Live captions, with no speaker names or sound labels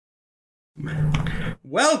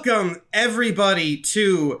Welcome, everybody,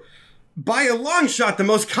 to, by a long shot, the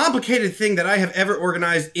most complicated thing that I have ever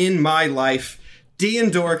organized in my life, D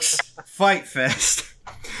and Dorks Fight Fest.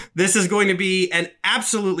 This is going to be an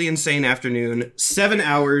absolutely insane afternoon. 7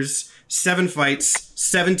 hours, 7 fights,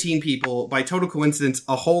 17 people. By total coincidence,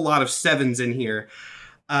 a whole lot of sevens in here.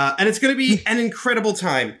 And it's going to be an incredible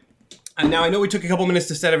time. Now, I know we took a couple minutes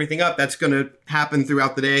to set everything up. That's going to happen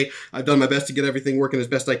throughout the day. I've done my best to get everything working as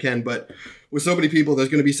best I can, but with so many people, there's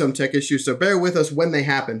going to be some tech issues, so bear with us when they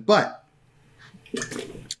happen. But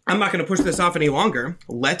I'm not going to push this off any longer.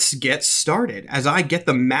 Let's get started. As I get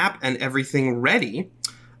the map and everything ready,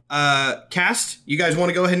 cast, you guys want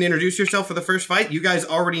to go ahead and introduce yourself for the first fight? You guys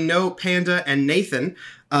already know Panda and Nathan,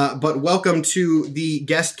 but welcome to the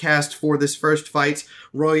guest cast for this first fight,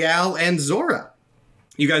 Royale and Zora.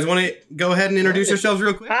 You guys want to go ahead and introduce yourselves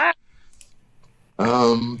real quick?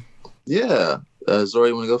 Yeah. Zora,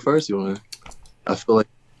 you want to go first? You want to? I feel like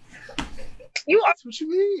You are. that's what you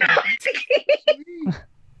mean.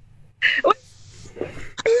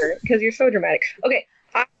 Because you're so dramatic. Okay.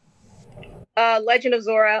 Legend of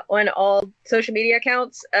Zora on all social media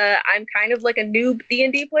accounts. I'm kind of like a noob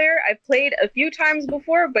D&D player. I've played a few times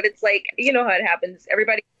before, but it's like, you know how it happens.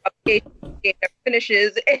 Everybody game never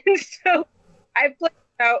finishes. And so I've played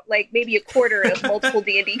out like maybe a quarter of multiple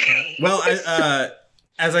D&D games. Well,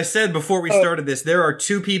 as I said before we started this, there are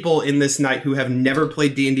 2 people in this night who have never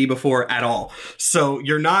played D&D before at all. So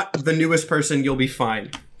you're not the newest person. You'll be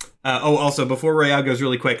fine. Also, before Royale goes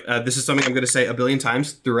really quick, this is something I'm going to say a billion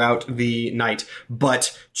times throughout the night.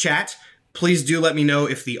 But chat, please do let me know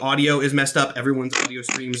if the audio is messed up. Everyone's audio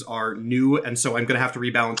streams are new, and so I'm going to have to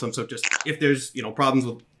rebalance them. So just if there's problems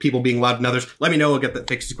with people being louder than others, let me know. I'll get that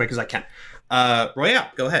fixed as quick as I can.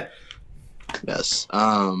 Royale, go ahead. Yes.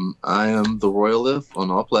 I am the Royalith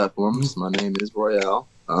on all platforms. My name is Royale.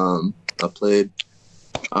 I played.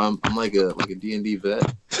 I'm like a D&D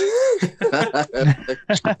vet,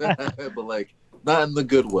 but like not in the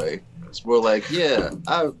good way. It's more like, yeah,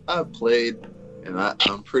 I played, and I'm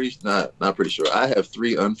not pretty sure. I have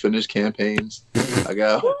 3 unfinished campaigns. I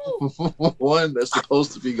got one that's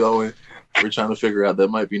supposed to be going. We're trying to figure out, that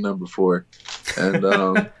might be number 4,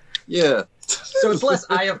 and yeah. So it's less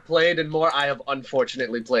I have played and more I have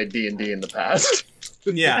unfortunately played D&D in the past.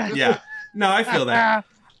 Yeah. No, I feel that.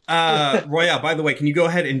 Royale, by the way, can you go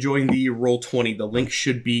ahead and join the Roll20? The link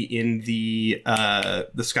should be in the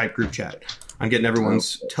Skype group chat. I'm getting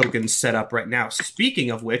everyone's tokens set up right now.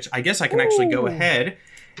 Speaking of which, I guess I can actually go ahead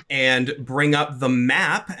and bring up the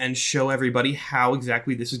map and show everybody how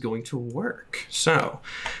exactly this is going to work. So,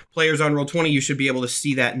 players on Roll20, you should be able to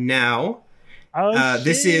see that now.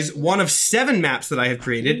 This is one of 7 maps that I have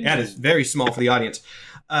created. That is very small for the audience.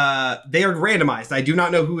 They are randomized. I do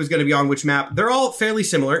not know who is going to be on which map. They're all fairly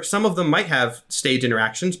similar. Some of them might have stage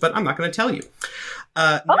interactions, but I'm not going to tell you.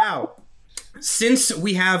 Now, since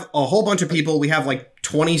we have a whole bunch of people, we have like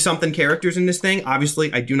 20-something characters in this thing.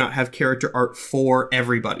 Obviously, I do not have character art for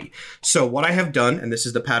everybody. So what I have done, and this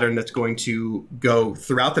is the pattern that's going to go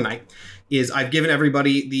throughout the night, is I've given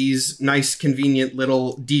everybody these nice, convenient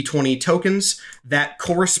little D20 tokens that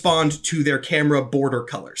correspond to their camera border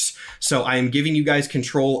colors. So I am giving you guys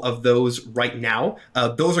control of those right now.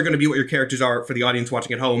 Those are going to be what your characters are for the audience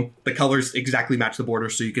watching at home. The colors exactly match the border,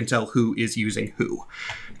 so you can tell who is using who.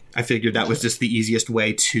 I figured that was just the easiest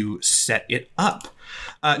way to set it up.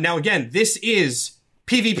 Now, again, this is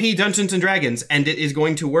PvP Dungeons & Dragons, and it is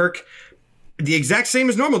going to work the exact same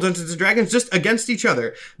as normal Dungeons & Dragons, just against each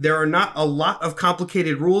other. There are not a lot of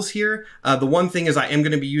complicated rules here. The one thing is I am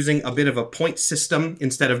going to be using a bit of a point system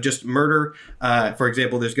instead of just murder. For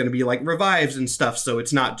example, there's going to be like revives and stuff, so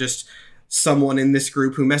it's not just someone in this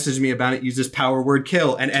group who messaged me about it uses power word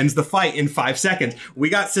kill and ends the fight in 5 seconds. We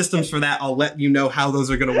got systems for that. I'll let you know how those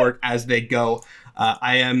are going to work as they go.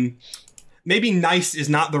 I am... Maybe nice is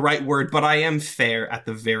not the right word, but I am fair at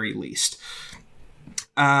the very least.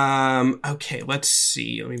 Okay, let's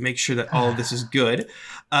see. Let me make sure that all of this is good.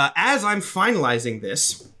 As I'm finalizing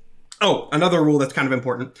this... Oh, another rule that's kind of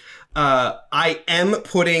important. I am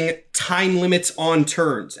putting time limits on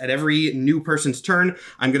turns. At every new person's turn,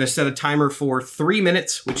 I'm going to set a timer for 3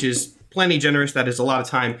 minutes, which is plenty generous. That is a lot of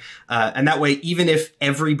time. And that way, even if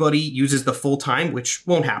everybody uses the full time, which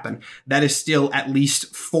won't happen, that is still at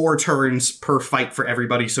least 4 turns per fight for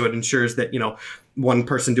everybody. So it ensures that, one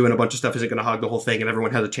person doing a bunch of stuff isn't going to hog the whole thing and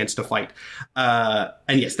everyone has a chance to fight.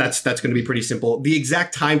 And yes, that's going to be pretty simple. The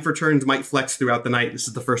exact time for turns might flex throughout the night. This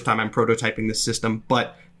is the first time I'm prototyping this system,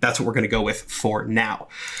 but that's what we're going to go with for now.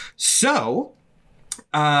 So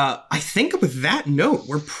I think with that note,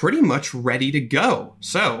 we're pretty much ready to go.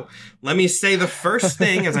 So let me say the first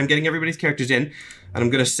thing as I'm getting everybody's characters in, and I'm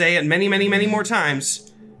going to say it many, many, many more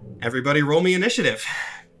times. Everybody roll me initiative.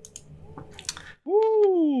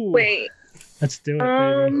 Woo! Wait. Let's do it,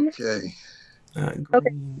 baby. Okay.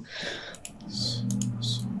 Okay.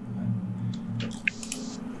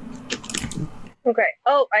 Okay.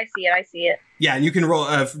 Oh, I see it. Yeah, and you can roll.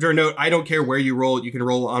 For a note, I don't care where you roll. You can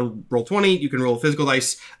roll on Roll20. You can roll physical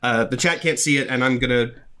dice. The chat can't see it, and I'm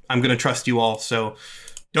gonna trust you all. So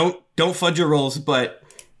don't fudge your rolls. But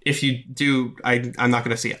if you do, I'm not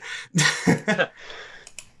gonna see it.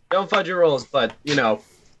 Don't fudge your rolls, but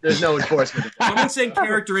there's no enforcement. Someone saying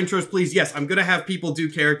character intros, please. Yes, I'm gonna have people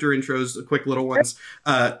do character intros, quick little ones,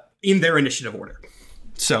 in their initiative order.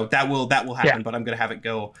 So that will happen. Yeah. But I'm gonna have it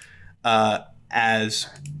go as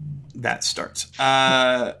that starts.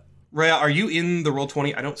 Rhea, are you in the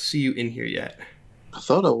Roll20? I don't see you in here yet. I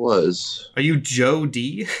thought I was. Are you Joe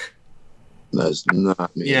D? That's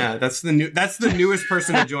not me. Yeah, that's the newest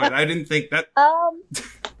person to join. I didn't think that. All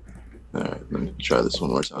right, let me try this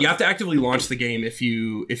one more time. You have to actively launch the game if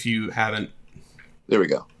you haven't. There we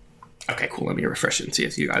go. Okay, cool. Let me refresh it and see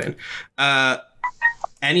if you got in.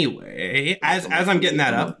 Anyway, as I'm getting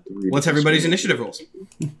that up, what's everybody's initiative rolls?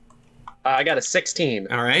 I got a 16.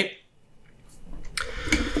 All right.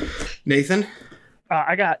 Nathan?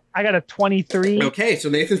 I got a 23. Okay, so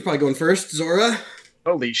Nathan's probably going first. Zora?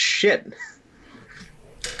 Holy shit.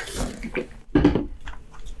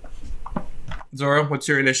 Zora, what's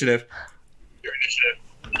your initiative?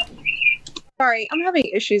 Sorry, I'm having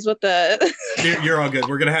issues with the. You're all good.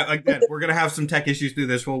 We're gonna have some tech issues through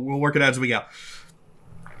this. We'll work it out as we go.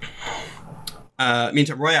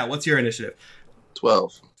 Meantime, Royale, what's your initiative?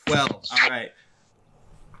 12. 12. All right.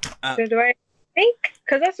 So do I think?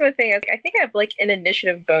 Because that's the thing. I think I have like an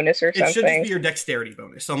initiative bonus or It should just something. be your dexterity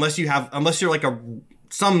bonus, so unless you're like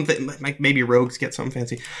like maybe rogues get something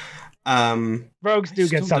fancy. Rogues do I get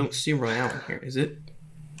still some. don't see Royale in here. Is it?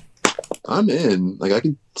 I'm in. Like, I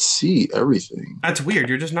can see everything. That's weird.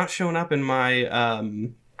 You're just not showing up in my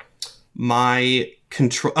my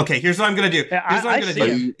control. Okay, here's what I'm gonna do. Yeah, Here's what I'm I gonna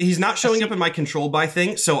see do. He's not showing up in my control by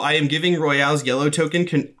thing, so I am giving Royale's yellow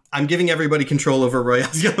token. I'm giving everybody control over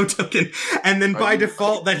Royale's yellow token, and then by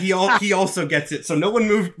default that he also gets it. So no one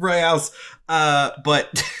moved Royale's,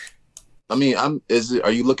 but. I mean,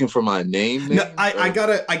 are you looking for my name? No, I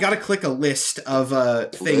gotta click a list of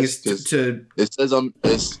things to. It says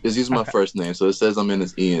it's using my first name, so it says I'm in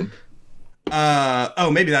as Ian. Oh,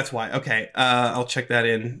 maybe that's why. Okay, I'll check that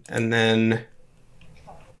in, and then.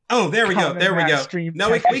 Oh, there we go. There we go. No,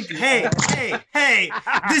 wait. Hey!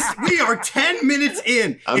 We are 10 minutes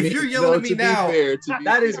in. If you're yelling at me now,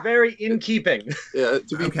 That is very in keeping. Yeah,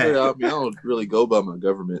 to be fair, I mean, I don't really go by my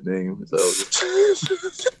government name, so.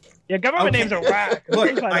 Yeah, government names are whack.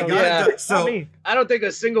 Look, I got it. So I don't think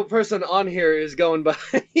a single person on here is going by.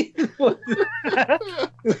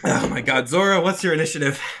 oh my God, Zora, what's your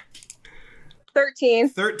initiative? 13.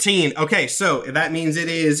 13. Okay, so that means it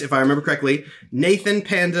is, if I remember correctly, Nathan,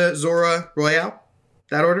 Panda, Zora, Royale.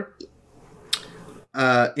 That order?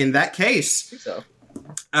 In that case, So.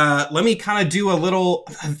 let me kind of do a little,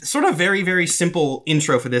 sort of very, very simple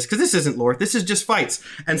intro for this, because this isn't lore. This is just fights.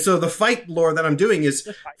 And so the fight lore that I'm doing is,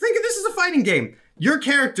 think of this as a fighting game. Your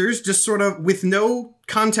characters just sort of, with no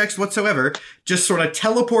context whatsoever, just sort of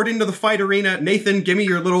teleport into the fight arena. Nathan, give me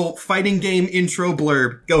your little fighting game intro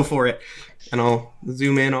blurb. Go for it. And I'll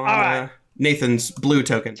zoom in on Nathan's blue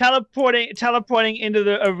token. Teleporting into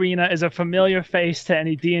the arena is a familiar face to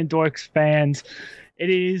any D and Dorks fans. It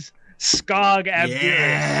is Skog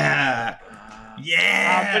Abdurus.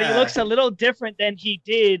 Yeah. But he looks a little different than he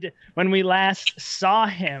did when we last saw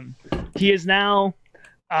him. He is now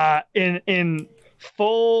in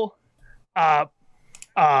full half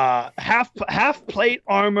plate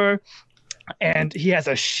armor, and he has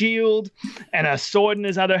a shield and a sword in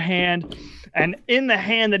his other hand. And in the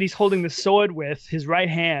hand that he's holding the sword with, his right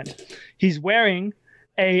hand, he's wearing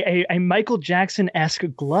a Michael Jackson-esque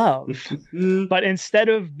glove. But instead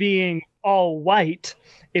of being all white,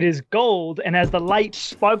 it is gold, and as the light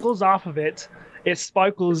sparkles off of it, it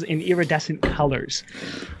sparkles in iridescent colors.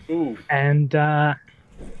 Ooh. And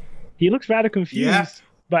he looks rather confused. Yeah.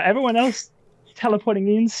 But everyone else teleporting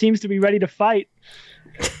in seems to be ready to fight,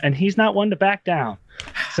 and he's not one to back down.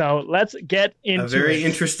 So let's get into a very it.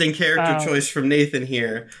 interesting character choice from Nathan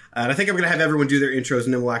here. And I think I'm going to have everyone do their intros,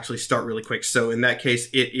 and then we'll actually start really quick. So in that case,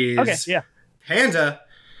 it is Panda.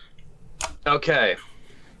 Okay.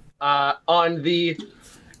 On the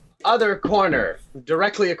other corner,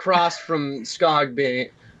 directly across from Skog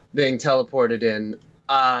being teleported in,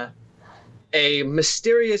 a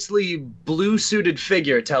mysteriously blue-suited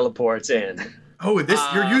figure teleports in. Oh,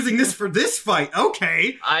 you're using this for this fight.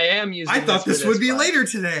 Okay. I am using. I thought this would be fight. later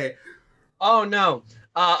today. Oh no!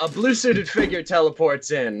 A blue-suited figure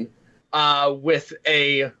teleports in with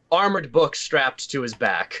a armored book strapped to his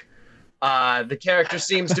back. The character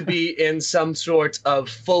seems to be in some sort of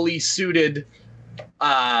fully suited,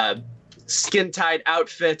 skin-tight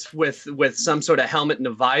outfit with some sort of helmet and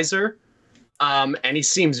a visor. And he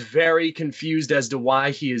seems very confused as to why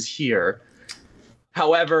he is here.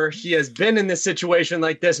 However, he has been in this situation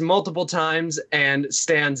like this multiple times and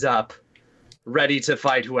stands up, ready to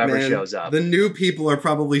fight whoever shows up. The new people are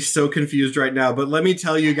probably so confused right now, but let me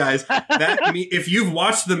tell you guys, if you've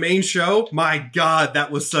watched the main show, my God,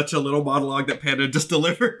 that was such a little monologue that Panda just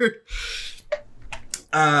delivered.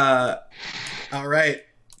 All right.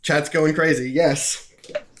 Chat's going crazy. Yes.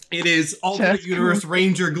 It is Alternate Universe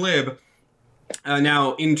Ranger Glib.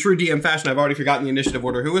 Now, in true DM fashion, I've already forgotten the initiative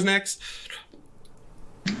order. Who was next?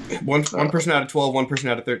 One person out of 12, one person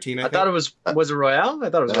out of 13. I thought it was it Royale? I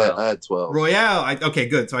thought it was Royale. I had 12. Royale. Okay,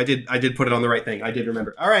 good. So I did put it on the right thing. I did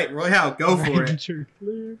remember. All right, Royale, go for it.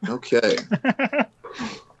 Okay.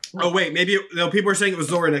 Oh wait, maybe people are saying it was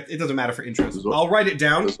Zora. It doesn't matter for intros. I'll write it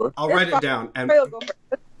down. I'll write it down. And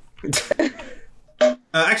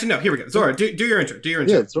actually, no. Here we go. Zora, do your intro. Do your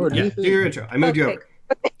intro. Yeah, Zora, do your intro. I moved you over.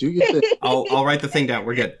 Do your thing. I'll write the thing down.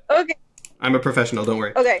 We're good. Okay. I'm a professional. Don't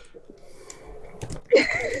worry. Okay.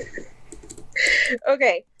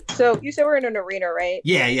 Okay. So you said we're in an arena, right?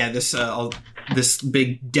 Yeah. This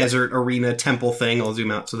big desert arena temple thing. I'll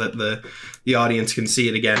zoom out so that the audience can see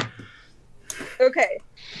it again. Okay.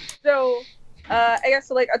 So, I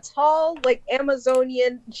guess like a tall, like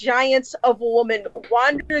Amazonian giant of a woman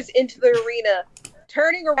wanders into the arena,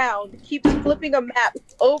 turning around, keeps flipping a map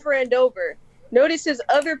over and over, notices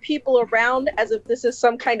other people around as if this is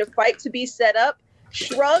some kind of fight to be set up,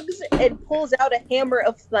 shrugs, and pulls out a hammer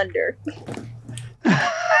of thunder.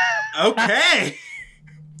 Okay.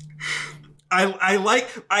 I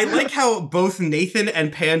like how both Nathan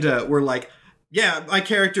and Panda were like, yeah, my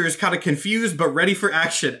character is kind of confused but ready for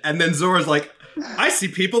action, and then Zora's like, I see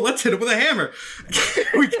people, let's hit him with a hammer.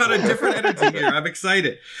 We got a different energy here. I'm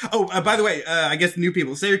excited. Oh, by the way, I guess new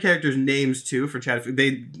people, say your characters' names too for chat.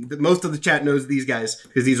 Most of the chat knows these guys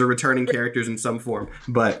because these are returning characters in some form.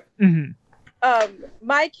 But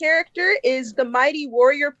my character is the Mighty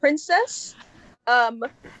Warrior Princess,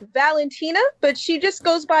 Valentina, but she just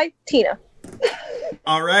goes by Tina.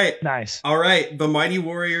 All right. Nice. All right. The Mighty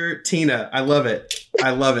Warrior Tina. I love it.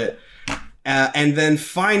 And then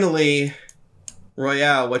finally,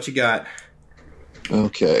 Royale, what you got?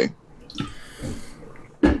 Okay.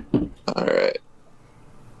 All right.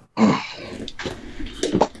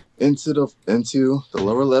 Into the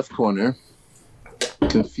lower left corner,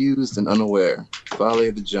 confused and unaware,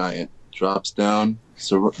 Vale the Giant drops down,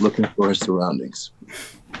 looking for his surroundings.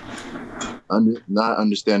 Not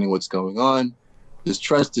understanding what's going on,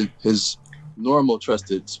 his normal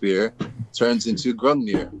trusted spear turns into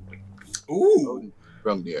Grungnir. Ooh,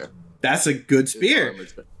 Grungnir. That's a good spear.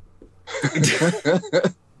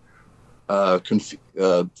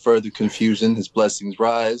 Further confusion, his blessings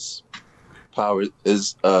rise.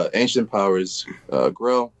 His ancient powers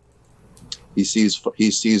grow. He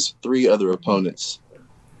sees three other opponents,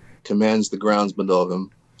 commands the grounds below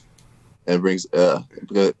him, and brings not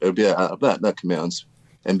commands,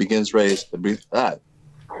 and begins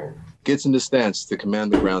gets into stance to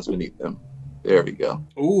command the grounds beneath them. There we go.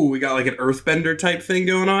 Ooh, we got like an earthbender type thing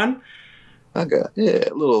going on. I got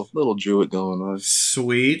a little druid going on.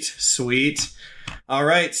 Sweet. All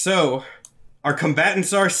right, so our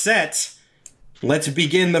combatants are set. Let's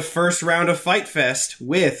begin the first round of Fight Fest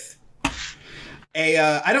with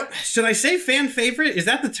should I say fan favorite? Is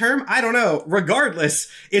that the term? I don't know. Regardless,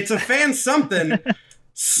 it's a fan something.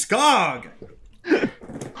 Skog.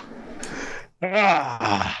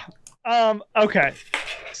 Okay.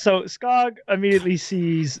 So Skog immediately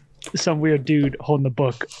sees some weird dude holding the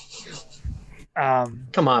book.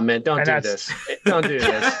 Come on, man. Don't do this. Don't do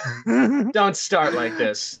this. Don't start like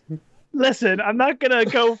this. Listen, I'm not gonna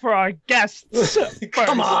go for our guests.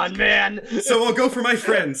 Come on, man. So I'll go for my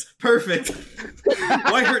friends. Perfect.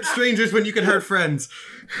 Why hurt strangers when you can hurt friends?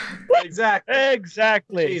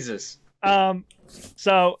 Exactly. Jesus.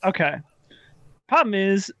 So, okay. Problem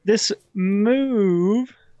is, this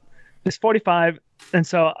move is 45, and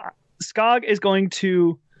so Skog is going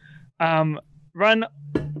to run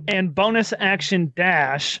and bonus action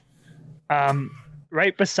dash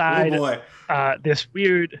right beside this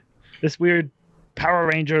weird Power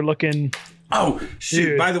Ranger looking Oh, shoot.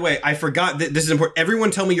 Dude. By the way, I forgot that this is important.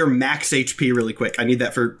 Everyone tell me your max HP really quick. I need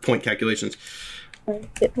that for point calculations.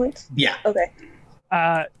 Hit points. Yeah. Okay.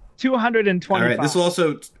 225. All right. This will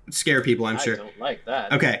also scare people, I'm I sure. don't like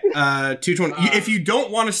that. Okay. 220. If you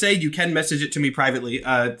don't want to say, you can message it to me privately.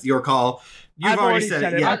 Your call. You've I've already said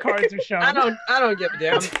it. My Yeah. cards are shown. I don't give a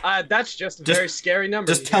damn. That's just a Just- very scary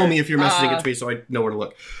number. Just tell me if you're messaging it to me so I know where to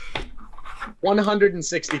look.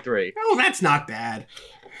 163. Oh, that's not bad.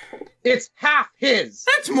 It's half his.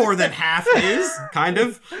 That's more than half his, kind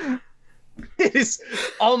of. It is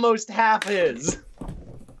almost half his.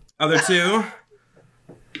 Other two.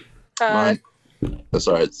 Uh, Mine. That's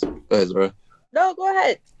all right. Go ahead, Zara. no, go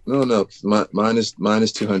ahead. No. Mine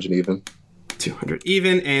is 200 even. 200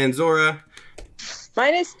 even. And Zora.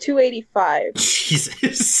 Mine is 285.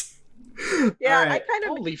 Jesus. Yeah, All right. I kind of.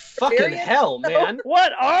 Holy fucking Experience, hell, man.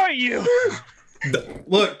 What are you?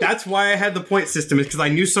 Look, that's why I had the point system, is because I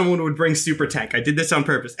knew someone would bring super tech. I did this on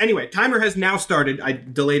purpose. Anyway, timer has now started. I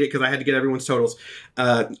delayed it because I had to get everyone's totals.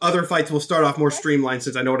 Other fights will start off more streamlined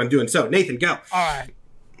since I know what I'm doing. So, Nathan, go. All right.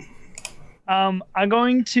 I'm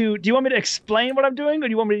going to. Do you want me to explain what I'm doing, or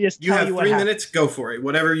do you want me to just You tell have you what 3 happened? minutes. Go for it.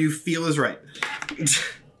 Whatever you feel is right.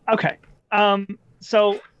 Okay.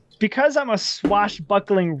 So because I'm a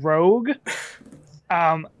swashbuckling rogue,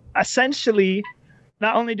 essentially,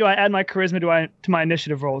 not only do I add my charisma to my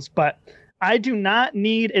initiative rolls, but I do not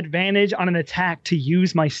need advantage on an attack to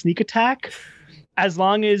use my sneak attack, as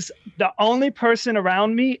long as the only person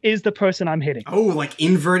around me is the person I'm hitting. Oh, like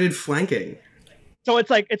inverted flanking. So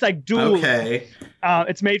it's like dueling. Okay.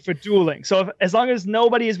 It's made for dueling. So as long as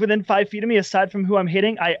nobody is within 5 feet of me, aside from who I'm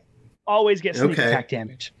hitting, I always get sneak Okay. attack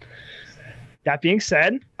damage. That being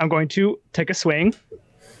said, I'm going to take a swing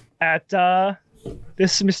at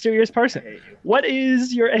this mysterious person. What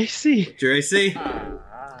is your AC? Your AC?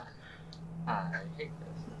 I hate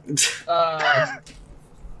this.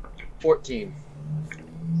 14.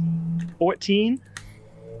 14.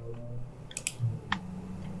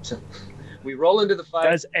 We roll into the fight.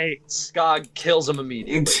 Does a Skog kills him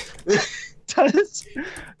immediately. does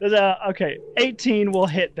okay? 18 will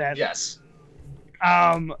hit then. Yes.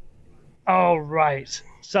 All right.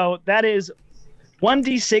 So that is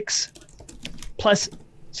 1d6 plus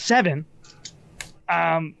 7,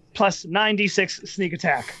 plus 9d6 sneak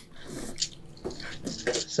attack.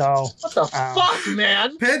 So What the fuck,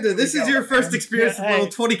 man? Panda, this is your first experience with Hey. level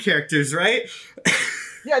 20 characters, right?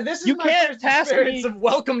 Yeah, this is You my can't first task experience me- of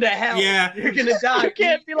Welcome to Hell. Yeah. You're gonna die. you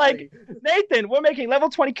can't be like, Nathan, we're making level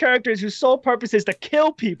 20 characters whose sole purpose is to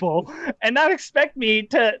kill people and not expect me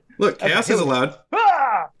to Look, chaos is allowed.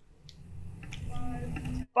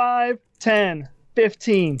 5, 10,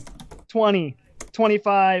 15, 20,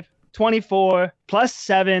 25, 24, plus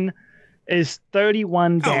 7 is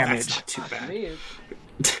 31 Oh, damage. that's not too bad. Me.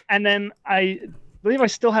 And then I believe I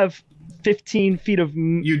still have 15 feet of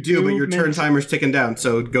You do, but your turn movement. timer's ticking down,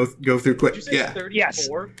 so go through quick. Did you say Yeah.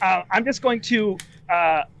 34? I'm just going to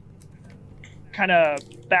kind of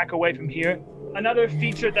back away from here. Another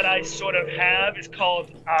feature that I sort of have is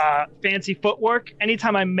called fancy footwork.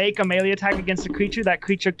 Anytime I make a melee attack against a creature, that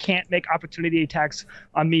creature can't make opportunity attacks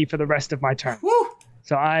on me for the rest of my turn. Woo!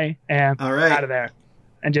 So I am All right. out of there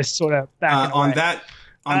and just sort of back On away. that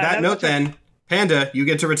that's note, okay. then, Panda, you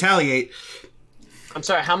get to retaliate. I'm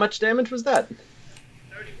sorry, how much damage was that?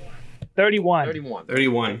 31. 31.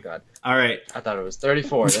 31. Oh, God. All right, I thought it was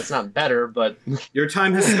 34. That's not better, but your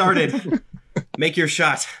time has started. Make your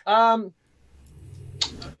shot.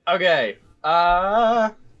 okay.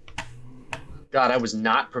 God, I was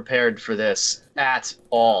not prepared for this at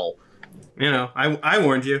all. You know, I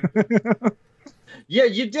warned you. Yeah,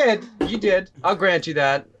 you did. You did. I'll grant you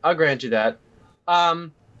that.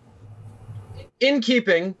 In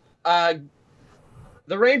keeping,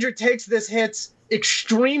 the ranger takes this hit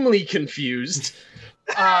extremely confused.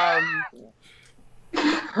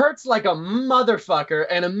 Hurts like a motherfucker,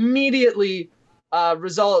 and immediately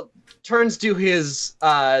turns to his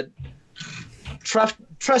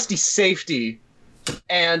trusty safety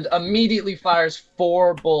and immediately fires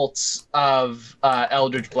 4 bolts of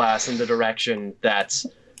Eldritch Blast in the direction that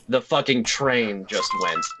the fucking train just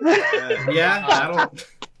went. Yeah,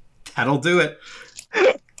 that'll do it.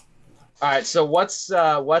 All right, so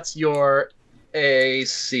what's your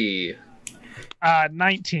AC?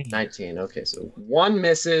 19. 19. Okay, so 1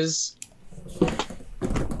 misses.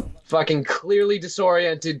 Fucking clearly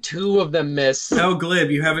disoriented. 2 of them miss. No, Glib,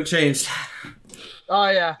 you haven't changed. Oh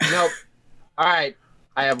yeah, nope. All right,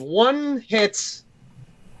 I have 1 hit,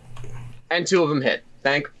 and 2 of them hit.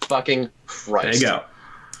 Thank fucking Christ. There you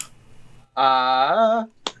go.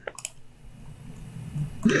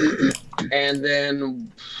 And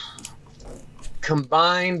then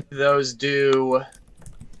combined, those do.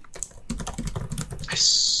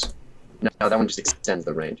 No, that one just extends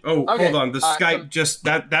the range. Oh, Okay, hold on. The Skype just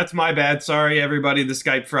that's my bad. Sorry, everybody. The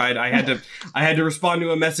Skype fried. I had to respond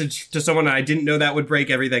to a message to someone, and I didn't know that would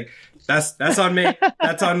break everything. That's on me.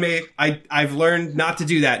 That's on me. I've learned not to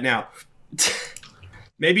do that now.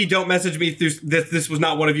 Maybe don't message me through this. This was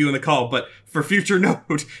not one of you in the call, but for future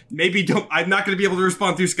note, maybe don't. I'm not going to be able to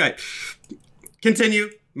respond through Skype.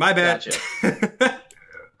 Continue. My bad.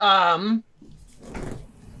 Gotcha.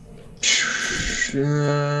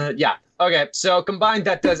 Yeah. Okay. So combined,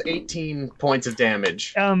 that does 18 points of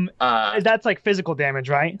damage. That's like physical damage,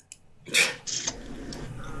 right? Is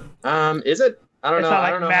it? I don't It's know. not I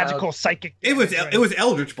like don't know magical psychic. It was damage, right? it was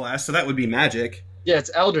Eldritch Blast, so that would be magic. Yeah,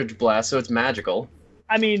 it's Eldritch Blast, so it's magical.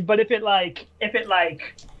 I mean, but if it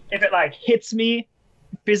hits me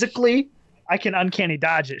physically, I can uncanny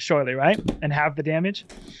dodge it, surely, right? And have the damage.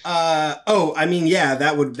 I mean, yeah,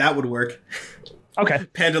 that would work. Okay.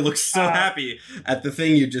 Panda looks so happy at the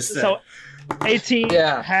thing you just said. So 18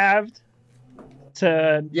 Yeah. halved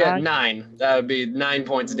to Yeah, 9. 9. That would be 9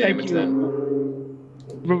 points of Thank damage you. then.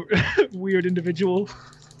 Weird individual.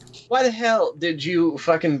 Why the hell did you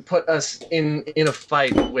fucking put us in a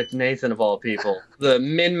fight with Nathan of all people? The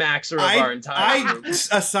min-maxer of our entire I group.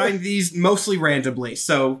 assigned these mostly randomly,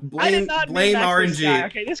 so I did blame not blame min-max this guy. RNG.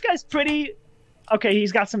 Okay, this guy's pretty. Okay,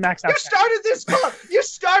 he's got some maxed out. You started this club! You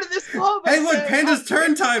started this club! Hey, look, Panda's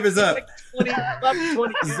turn time is up. 20.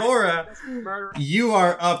 Zora, you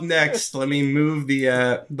are up next. Let me move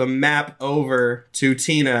the map over to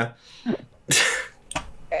Tina.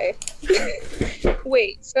 Okay.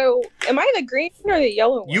 Wait, so am I the green or the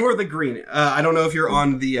yellow one? You are the green. I don't know if you're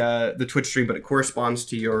on the Twitch stream, but it corresponds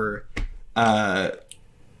to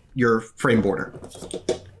your frame border.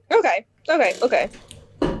 Okay.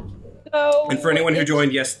 So, And for anyone who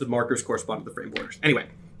joined, yes, the markers correspond to the frame borders. Anyway,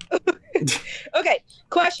 Okay,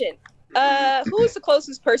 question. Who is the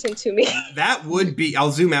closest person to me? that would be.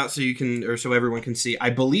 I'll zoom out so you can, or so everyone can see. I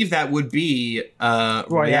believe that would be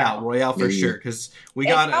Royale for sure, because we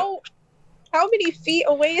And got. how many feet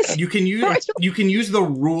away is You can use the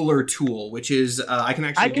ruler tool, which is I can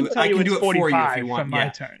actually do it. I can do it for you if you want. From my Yeah,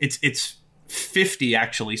 turn. it's 50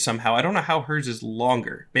 actually somehow. I don't know how hers is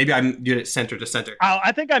longer. Maybe I did it center to center.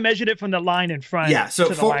 I think I measured it from the line in front. Yeah, so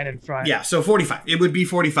to the line in front. Yeah, so 45. It would be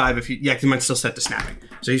 45 if you. Yeah, because mine's still set to snapping.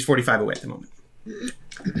 So he's 45 away at the moment.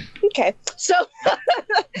 Okay, so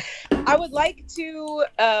I would like to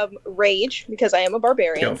rage because I am a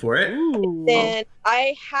barbarian. Go for it. Ooh. Then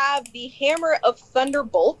I have the Hammer of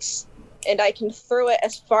Thunderbolts, and I can throw it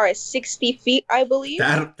as far as 60 feet, I believe.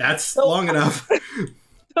 That's long enough.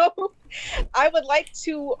 So I would like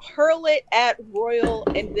to hurl it at Royal,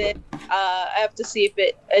 and then I have to see if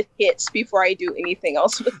it hits before I do anything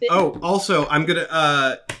else with it. Oh, also, I'm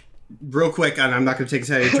gonna real quick, and I'm not gonna take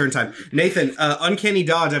us out of your turn time. Nathan, Uncanny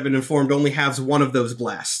Dodge, I've been informed, only has one of those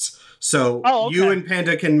blasts. So you and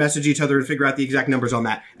Panda can message each other and figure out the exact numbers on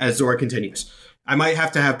that as Zora continues. I might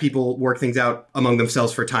have to have people work things out among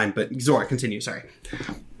themselves for time, but Zora, continue. Sorry.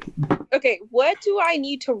 Okay, what do I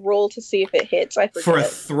need to roll to see if it hits? I forget. For a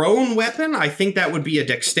thrown weapon, I think that would be a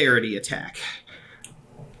dexterity attack.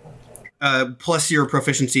 Plus your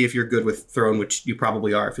proficiency if you're good with thrown, which you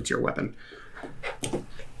probably are if it's your weapon.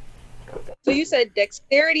 So you said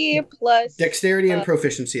dexterity plus... Dexterity and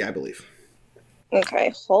proficiency, I believe.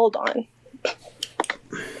 Okay, hold on.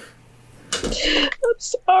 I'm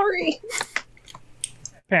sorry.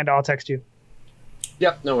 Panda, I'll text you.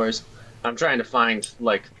 Yep, no worries. I'm trying to find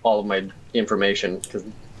like all of my information because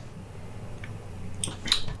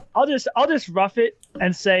I'll just rough it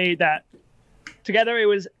and say that together it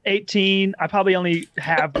was 18. I probably only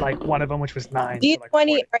have like one of them, which was 9. D20, so like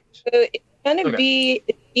 40. so it's gonna Okay. be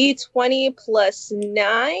D20 plus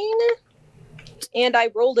 9, and I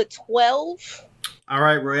rolled a 12. All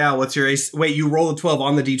right, Royale, what's your ace? Wait, you rolled a 12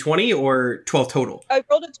 on the d20 or 12 total? I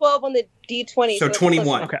rolled a 12 on the D20. So it's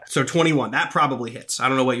 21. Okay. So 21. That probably hits. I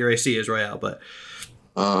don't know what your AC is, Royale, but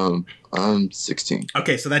I'm 16.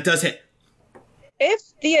 okay, so that does hit. If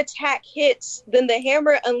the attack hits, then the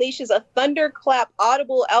hammer unleashes a thunderclap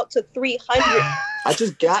audible out to 300, I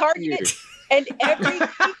just got Target. here. and every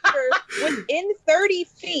creature within 30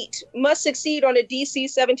 feet must succeed on a DC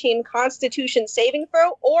 17 Constitution saving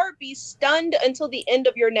throw or be stunned until the end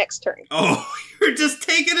of your next turn. Oh, you're just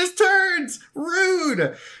taking his turns.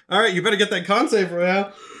 Rude. All right, you better get that con save,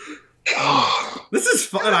 Royale. This is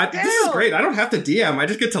fun. This is great. I don't have to DM. I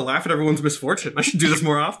just get to laugh at everyone's misfortune. I should do this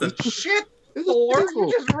more often. shit. This is Or terrible.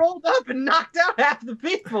 you just rolled up and knocked out half the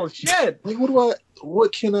people. Shit. Like,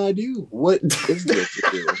 what can I do? What is there to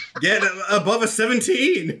do? Get above a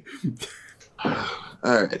 17.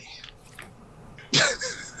 Alrighty.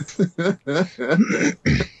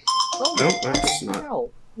 Nope, that's not.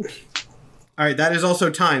 Hell. All right, that is also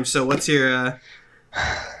time. So what's your?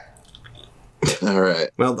 All right.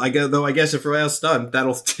 Well, I guess if Royale's stunned,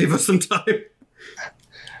 that'll save us some time.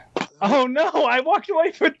 Oh no! I walked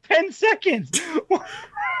away for 10 seconds.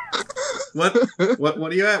 What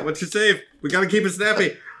are you at? What's your save? We gotta keep it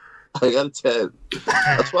snappy. I got a 10.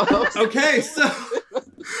 That's why I was Okay, so.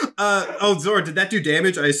 Zor, did that do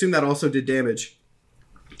damage? I assume that also did damage.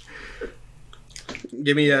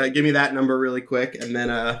 Give me that number really quick, and then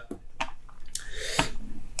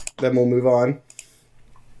we'll move on.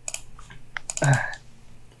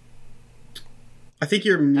 I think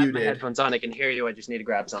you're I have my muted. headphones on. I can hear you. I just need to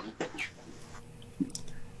grab something.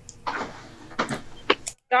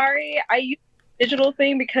 Sorry, I used the digital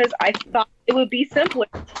thing because I thought it would be simpler.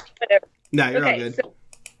 Whatever. No, you're all Okay, good. so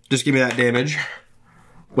Just give me that damage.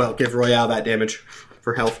 Well, give Royale that damage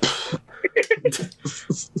for health.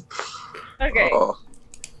 okay. Oh,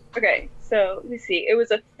 Okay, so let me see. It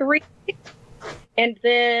was a 3, and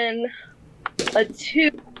then a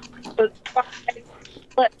 2, so it's 5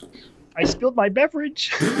 I spilled my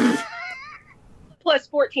beverage. plus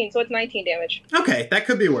 14, so it's 19 damage. Okay, that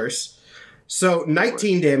could be worse. So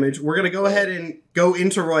 19 damage. We're going to go ahead and go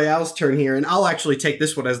into Royale's turn here, and I'll actually take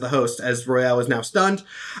this one as the host, as Royale is now stunned.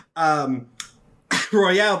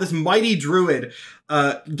 Royale, this mighty druid,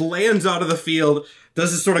 lands onto the field,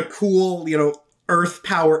 does this sort of cool, earth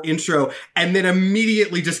power intro, and then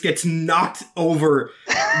immediately just gets knocked over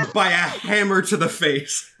by a hammer to the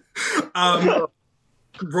face.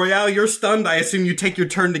 Royale, you're stunned. I assume you take your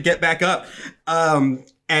turn to get back up. And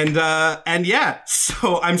yeah,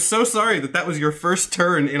 so I'm so sorry that was your first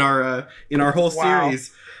turn in our whole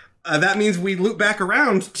series. That means we loop back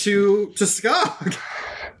around to Skog.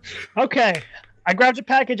 Okay. I grabbed a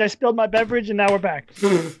package, I spilled my beverage, and now we're back.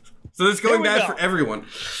 So it's going Here we bad go. for everyone.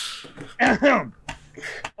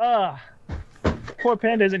 Poor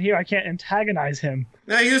Panda isn't here. I can't antagonize him.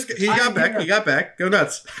 No, he got back. He got back. Go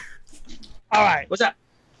nuts. All right. What's that?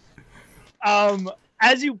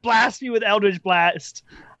 As you blast me with Eldritch Blast,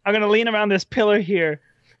 I'm gonna lean around this pillar here,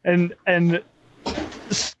 and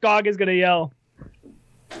Skog is gonna yell,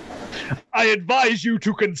 "I advise you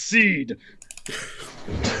to concede."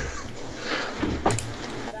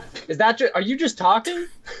 Is that are you just talking?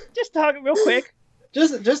 Just talk real quick.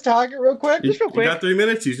 Just talking real quick. Just real You quick. got 3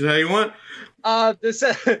 minutes. Use it how you want.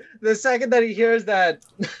 The second that he hears that,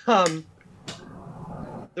 the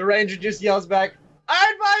ranger just yells back,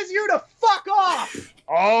 "I advise you to fuck off!"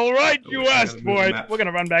 All right, you I asked gotta for move it. the map. We're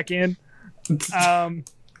gonna run back in.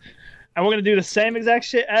 And we're gonna do the same exact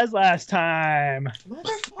shit as last time.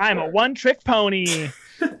 I'm a one-trick pony.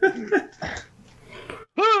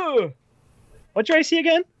 Woo! What's your AC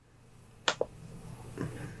again?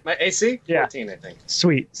 My AC? Yeah. 14, I think.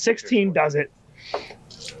 Sweet. 16 does it.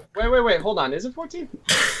 Wait, hold on. Is it 14?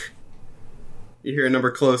 You hear a number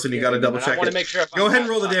close, and you got to double I check want it. to make sure. Go ahead and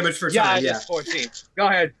roll the damage for Yeah, time. it is 14. Go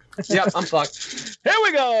ahead. Yep, I'm fucked. Here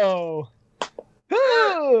we go.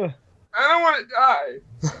 Woo! I don't want to die.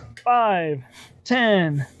 5,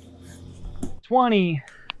 10, 20,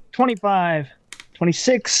 25,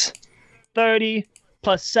 26, 30,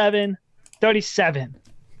 plus 7, 37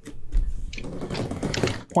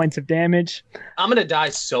 points of damage. I'm gonna die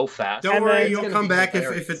so fast. Don't And worry, then- you'll It's come gonna be back if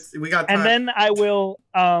hilarious. we got time. And then I will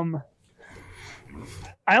I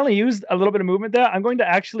only used a little bit of movement there. I'm going to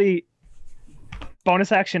actually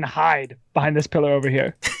bonus action hide behind this pillar over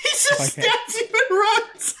here. he just Okay. stabs you and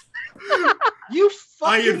runs. You I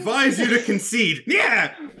fucking. advise you to concede.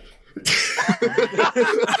 Yeah.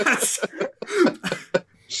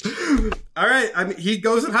 All right. He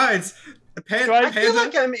goes and hides. I feel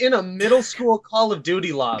like I'm in a middle school Call of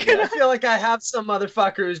Duty lobby. I feel like I have some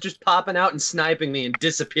motherfucker who's just popping out and sniping me and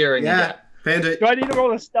disappearing. Yeah, again. Panda. Do I need to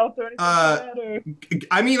roll a stealth or anything like that? Or...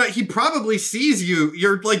 I mean, like, he probably sees you.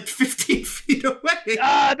 You're like 15 feet away. Then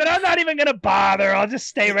I'm not even gonna bother. I'll just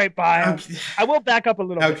stay right by him. Okay. I will back up a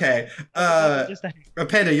little bit. Okay. Just a,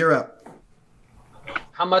 Panda, you're up.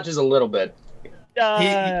 How much is a little bit?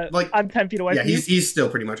 like- I'm 10 feet away Yeah, from you. he's still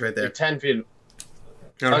pretty much right You're there. 10 feet.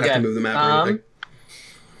 I don't have Okay. to move the map or anything.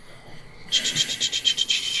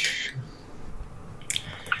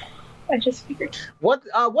 I just figured. What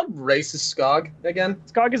race is Skog again?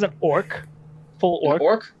 Skog is an orc. Full An orc.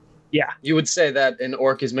 orc? Yeah, You would say that an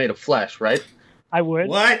orc is made of flesh, right? I would.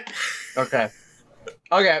 What? Okay.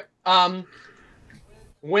 Okay.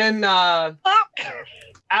 When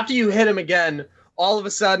after you hit him again, all of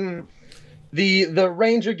a sudden the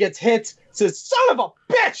ranger gets hit, says "son of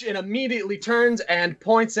a bitch," and immediately turns and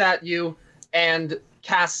points at you and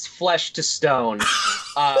casts Flesh to Stone.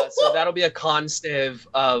 So that'll be a con save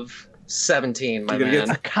of 17, my You're gonna man.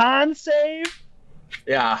 get- A con save?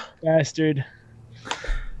 Yeah. Bastard.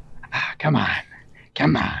 Come on.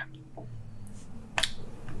 Come on.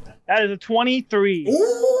 That is a 23.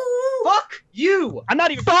 Ooh. Fuck you! I'm not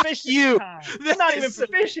even Fuck proficient you. in con. I'm not even This is-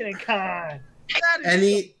 proficient in con. That is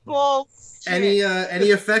Any bullshit. any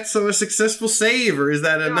effects of a successful save, or is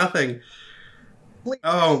that a No. nothing? Please,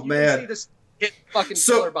 Oh, you can man. see this hit fucking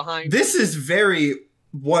So, killer behind. This is very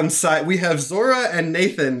one side. We have Zora and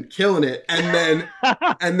Nathan killing it, and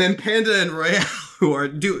then Panda and Royale who are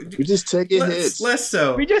You just taking hits. less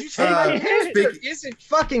so. We just Uh, take hit. speak- It isn't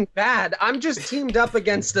fucking bad. I'm just teamed up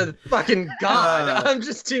against a fucking god. I'm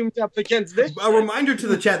just teamed up against this. A reminder to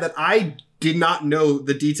the chat that I did not know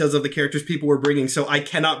the details of the characters people were bringing, so I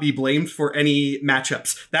cannot be blamed for any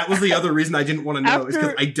matchups. That was the other reason I didn't want to know, is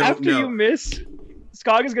because I don't after know. you miss,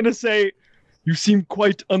 Skog is gonna say, "You seem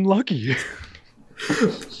quite unlucky."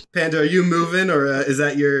 Panda, are you moving, or is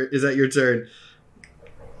that your turn?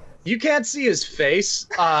 You can't see his face,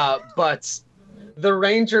 but the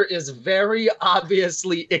ranger is very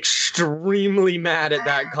obviously extremely mad at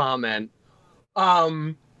that comment.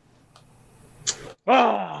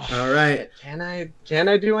 Ah. All right, Can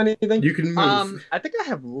I do anything? you can move. I think I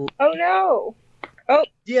have. Oh no.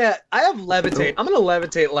 Yeah, I have levitate. I'm gonna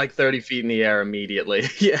levitate like 30 feet in the air immediately.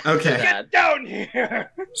 Yeah. Okay. Bad. Down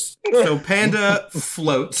here. So Panda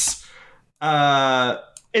floats.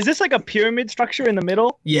 Is this like a pyramid structure in the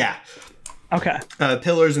middle? Yeah. Okay.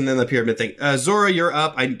 Pillars and then the pyramid thing. Zora, you're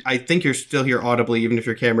up. I think you're still here audibly, even if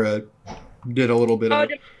your camera did a little bit Oh,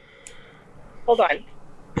 of. hold on.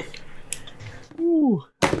 Ooh.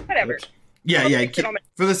 Whatever. Yeah, I'll yeah. fix it on my-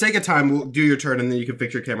 For the sake of time, we'll do your turn, and then you can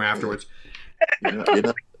fix your camera afterwards. You're not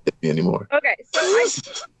hitting me anymore. Okay, so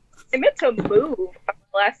I meant to move on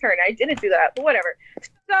the last turn. I didn't do that, but whatever.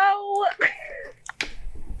 So,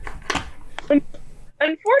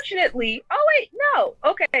 unfortunately, oh wait, no.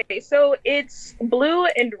 Okay, so it's blue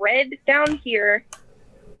and red down here,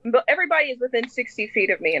 but everybody is within 60 feet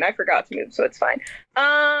of me, and I forgot to move, so it's fine.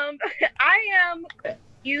 I am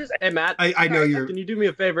use. Hey Matt, I know you're. can you do me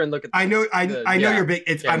a favor and look at? I know know yeah, you're big.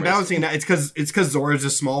 I'm cameras. balancing it now. It's because Zora's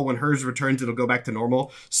is small. When hers returns, it'll go back to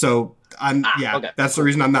normal. So okay. that's the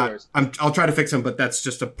reason I'm not. Yours. I'll try to fix them, but that's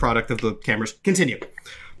just a product of the cameras. Continue.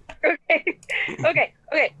 Okay.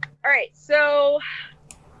 All right. So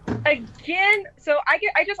again,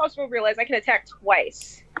 I just also realized I can attack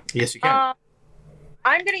twice. Yes, you can.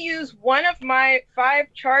 I'm gonna use one of my 5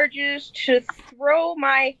 charges to throw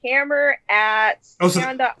my hammer at Oh, so-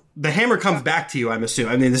 Panda. The hammer comes back to you. I'm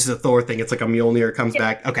assuming. I mean, this is a Thor thing. It's like a Mjolnir. It comes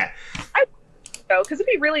back. Okay. Though, because it'd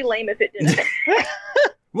be really lame if it didn't.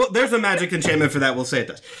 Well, there's a magic enchantment for that. We'll say it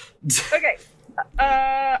does. Okay.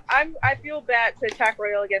 I feel bad to attack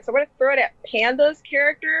Royal again, so I'm gonna throw it at Panda's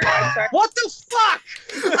character. I'm sorry. What the fuck?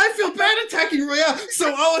 I feel bad attacking Royale,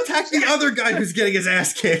 so I'll attack the other guy who's getting his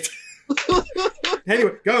ass kicked.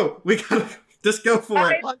 Anyway, go. We gotta just go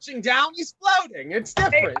for it. Punching down, he's floating. It's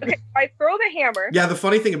different. Okay, I throw the hammer. Yeah, the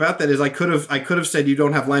funny thing about that is I could have said you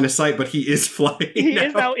don't have line of sight, but he is flying. He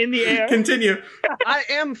is now in the air. Continue. I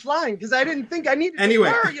am flying because I didn't think I needed Anyway.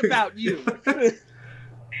 to worry about you.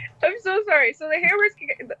 I'm so sorry. So the hammer's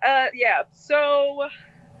yeah. So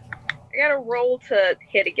I gotta roll to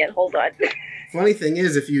hit again. Hold on. Funny thing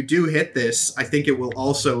is, if you do hit this, I think it will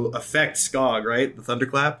also affect Skog, right? The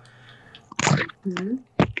thunderclap.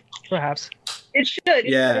 Perhaps. It should. It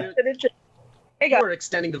Yeah. should. Hey, You guys. were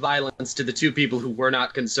extending the violence to the 2 people who were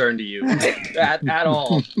not concerned to you at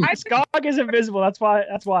all. Skog is invisible. That's why.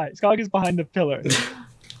 Skog is behind the pillar.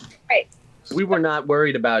 We were not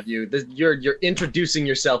worried about you. You're introducing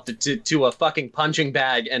yourself to a fucking punching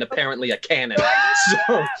bag and apparently a cannon. So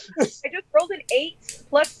I just rolled an 8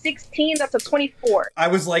 plus 16. That's a 24. I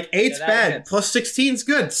was like, 8's that bad, hits. plus 16's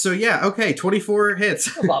good. So yeah, okay, 24 hits.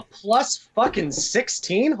 a plus fucking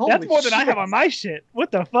 16. Holy That's more than I shit. have on my shit.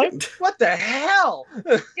 What the fuck? What the hell?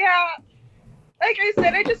 Yeah. Like I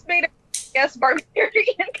said, I just made a guess barbarian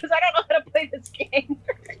because I don't know how to play this game.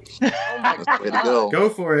 Oh my That's the way to go. Go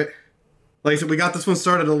for it. Like I said, we got this one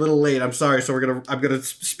started a little late. I'm sorry, so I'm gonna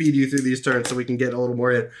speed you through these turns so we can get a little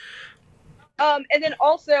more in. And then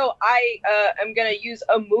also I am gonna use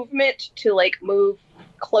a movement to like move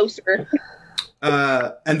closer.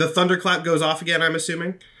 And the thunderclap goes off again, I'm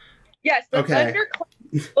assuming. Yes, the Okay. thunderclap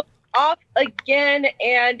goes off again,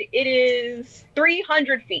 and it is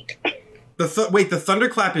 300 feet. Wait, the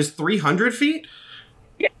thunderclap is 300 feet?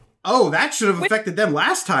 Yeah. Oh, that should have affected them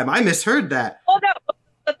last time. I misheard that. Oh no,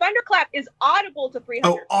 the thunderclap is audible to 300.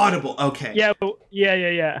 Oh, audible. Okay. Yeah.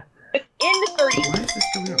 Yeah. within 30. Why is this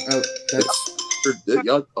going on? Oh,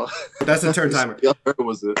 Y'all, that's a turn timer. y'all heard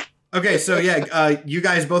was it? Okay, so yeah, you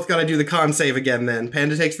guys both got to do the con save again. Then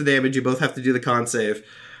Panda takes the damage. You both have to do the con save.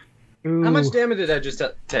 Ooh. How much damage did I just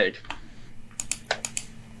take?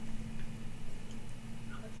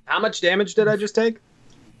 How much damage did I just take?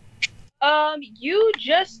 You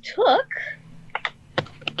just took.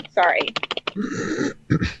 Sorry.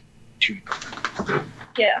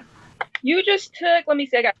 Yeah. You just took. Let me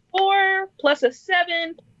see. I got 4 plus a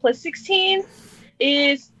 7 plus 16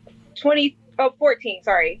 is 20. Oh, 14.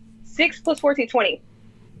 Sorry. 6 plus 14, 20.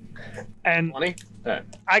 And 20?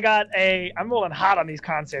 I'm rolling hot on these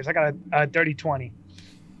con saves. I got a dirty 20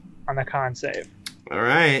 on the con save. All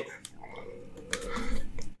right,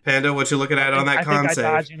 Panda, what you looking at on that I con think I save?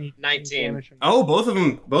 dodge any 19. damage from Oh, both of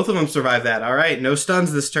them survived that. All right, no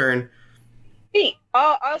stuns this turn. Feet.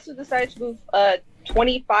 I also decided to move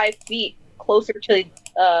 25 feet closer to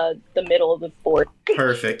the middle of the board.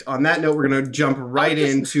 Perfect. On that note, we're gonna jump right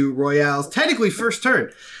into Royale's technically first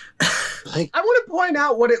turn. I want to point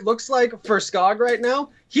out what it looks like for Skog right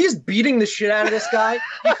now. He's beating the shit out of this guy.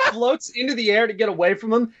 He floats into the air to get away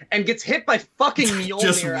from him and gets hit by fucking Mjolnir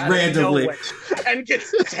Just out of randomly. nowhere and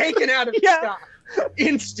gets taken out of the Yeah. sky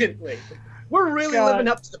instantly. We're really God. living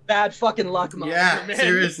up to the bad fucking luck monster, Yeah, man.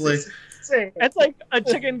 seriously. This is insane. It's like a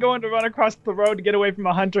chicken going to run across the road to get away from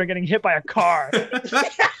a hunter and getting hit by a car. What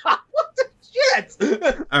the shit?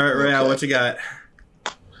 All right, Royale, what you got?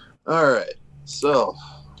 All right. So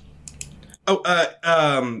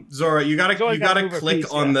Oh, Zora, you gotta Zora's gotta move her click piece,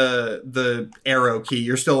 on the arrow key.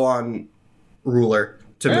 You're still on ruler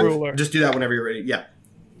to move. Ruler. Just do that whenever you're ready. Yeah.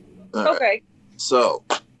 all right. Okay. So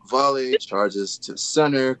volley charges to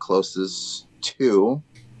center closest to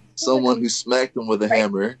someone who smacked them with a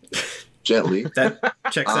hammer gently. That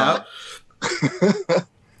checks out.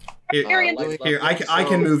 Here, Arian, I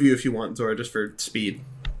can move you if you want, Zora, just for speed.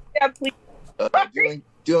 yeah, please.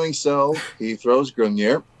 Doing so, he throws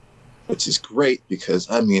Grungnir, which is great because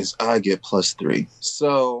that means I get +3.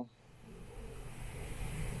 So,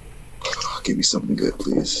 give me something good,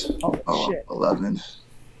 please. Oh, shit. 11.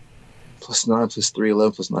 +9 +3,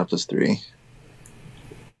 11 +9 +3.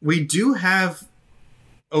 We do have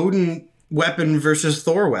Odin weapon versus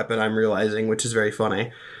Thor weapon, I'm realizing, which is very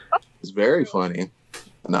funny. It's very funny.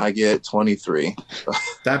 And I get 23.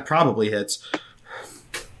 That probably hits.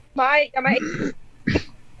 My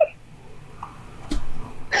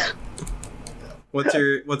What's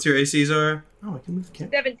your AC, Zora? Oh, I can move the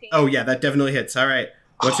camera. 17. Oh yeah, that definitely hits. All right.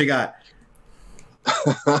 What you got?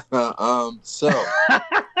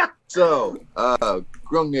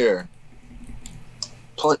 Grungnir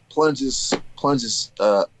plunges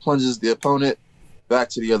the opponent back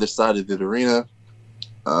to the other side of the arena.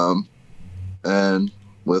 And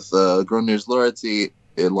with Grungnir's loyalty,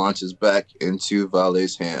 it launches back into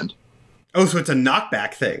Vale's hand. Oh, so it's a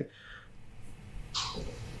knockback thing.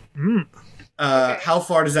 Mm. How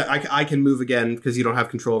far does that? I can move again because you don't have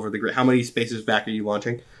control over the grid. How many spaces back are you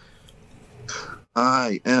launching?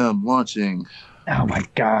 I am launching. Oh my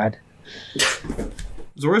god.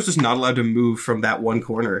 Zora's just not allowed to move from that one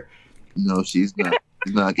corner. No, she's not.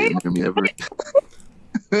 She's not getting near me ever.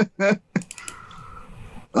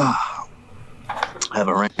 I have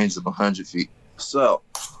a range of 100 feet. So,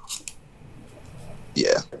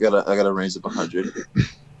 yeah, I got a range of 100.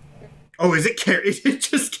 Oh, is it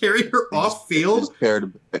just carry her off field? Just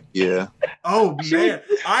carried it, yeah. Oh man,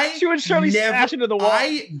 She would surely smash into the wall.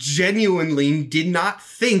 I genuinely did not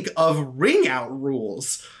think of ring out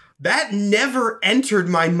rules. That never entered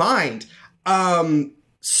my mind.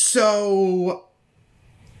 So,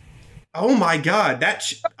 oh my god,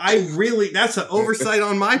 that's an oversight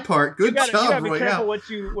on my part. Good you gotta job, be careful Royale.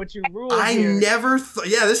 what you rule. I here. never thought.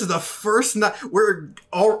 Yeah, this is the first night.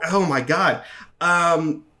 Oh my god.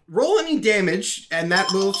 Roll any damage, and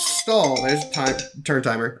that will stall. There's turn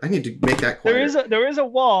timer. I need to make that quieter. There is a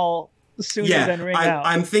wall sooner than ring out.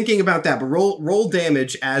 I'm thinking about that, but roll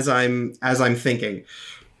damage as I'm thinking.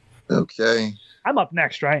 Okay. I'm up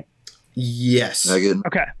next, right? Yes. I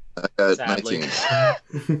Okay. got Sadly.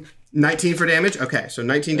 19. 19 for damage. Okay, so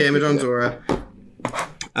 19 damage on Zora.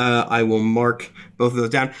 I will mark both of those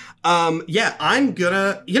down. Yeah, I'm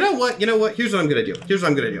gonna. You know what? Here's what I'm gonna do.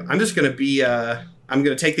 I'm just gonna be. I'm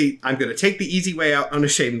gonna take the easy way out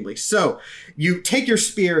unashamedly. So you take your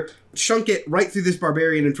spear, chunk it right through this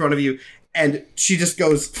barbarian in front of you, and she just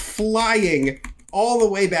goes flying all the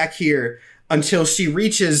way back here until she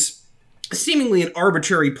reaches seemingly an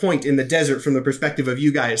arbitrary point in the desert from the perspective of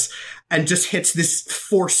you guys, and just hits this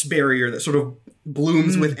force barrier that sort of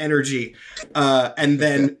blooms with energy, and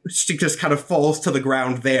then she just kind of falls to the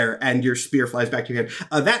ground there, and your spear flies back to your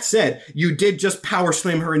hand. That said, you did just power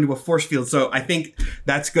slam her into a force field, so I think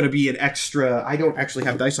that's going to be an extra. I don't actually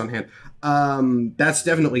have dice on hand. That's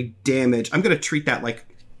definitely damage. I'm going to treat that like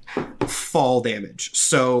fall damage.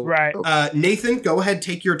 So, Right. Nathan, go ahead,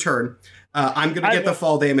 take your turn. I'm going to get the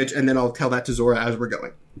fall damage, and then I'll tell that to Zora as we're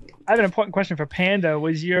going. I have an important question for Panda.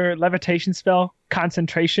 Was your levitation spell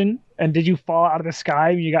concentration? And did you fall out of the sky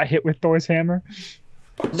when you got hit with Thor's hammer?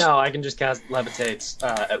 No, I can just cast levitate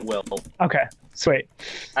at will. Okay, sweet.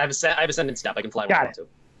 I have a sending step. I can fly. Got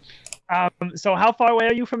it. So how far away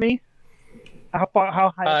are you from me?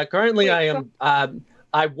 How high? Currently, I am.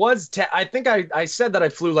 I was. I think I said that I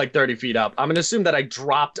flew like 30 feet up. I'm gonna assume that I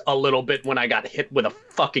dropped a little bit when I got hit with a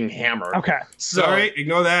fucking hammer. Okay. So, Sorry,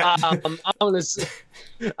 ignore that.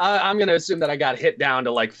 I'm gonna assume that I got hit down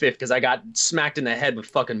to like 5th because I got smacked in the head with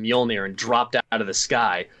fucking Mjolnir and dropped out of the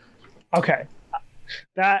sky. Okay.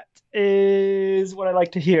 That is what I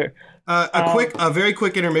like to hear. A very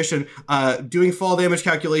quick intermission. Doing fall damage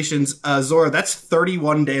calculations, Zora, that's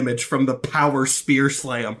 31 damage from the power spear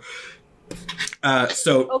slam.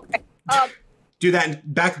 So Okay. do that. And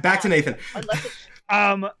back to Nathan. Unless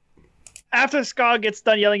it's After Scar gets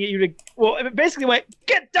done yelling at you it basically went,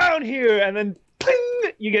 "Get down here!" and then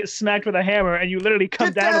ping, you get smacked with a hammer, and you literally come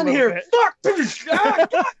Get down down a little here! bit. Fuck! Ah,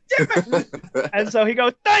 God damn it! And so he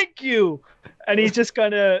goes, "Thank you," and he's just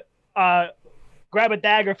gonna grab a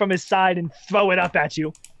dagger from his side and throw it up at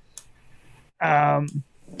you.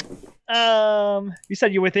 You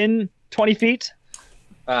said you're within 20 feet?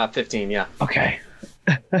 15, yeah. Okay.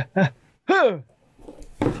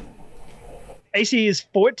 AC is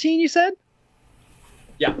 14, you said?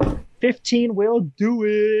 Yeah. 15 will do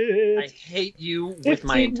I it. hate you with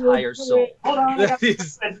my 15 will entire do soul. it. Hold on, I got That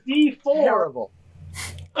is a D4. terrible.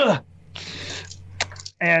 Ugh.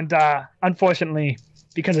 And unfortunately,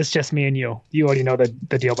 because it's just me and you already know the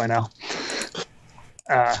deal by now.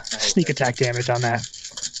 Sneak attack damage on that.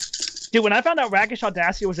 Dude, when I found out Rakish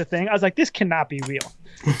Audacia was a thing, I was like, this cannot be real.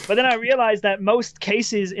 But then I realized that most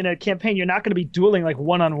cases in a campaign, you're not going to be dueling like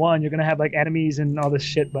one-on-one. You're going to have like enemies and all this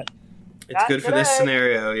shit. But It's not good for this today.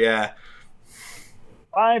 scenario, yeah.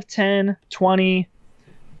 5, 10, 20,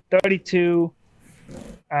 32,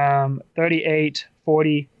 38,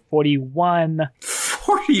 40, 41,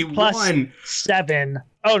 41. Plus- 7.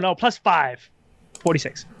 Oh, no, plus 5.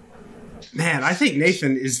 46. Man, I think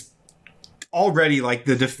Nathan is already like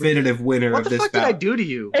the definitive winner What of the this fuck did I battle. do to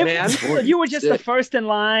you, It man? was- you were just the 46. first in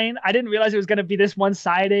line. I didn't realize it was going to be this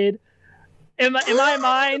one-sided. In my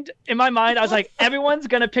mind, I was like, everyone's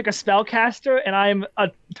going to pick a spellcaster, and I'm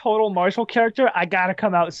a total martial character. I got to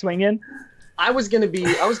come out swinging. I was gonna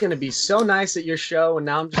be so nice at your show, and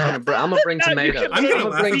now I'm just gonna bring No, you tomatoes. can I'm gonna leave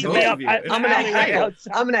laugh bring at both tomatoes. of you. I- It's I'm gonna gonna be great. heckle.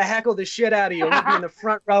 I'm gonna heckle the shit out of you. I'm gonna be in the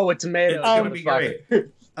front row with tomatoes. It's gonna be motherfucker. great.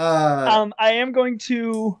 I am going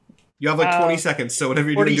to. You have like 20 seconds, so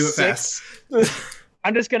whatever you're doing, do it fast. 46.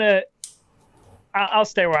 I'm just gonna. I'll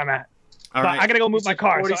stay where I'm at. All But right. I gotta go move You my said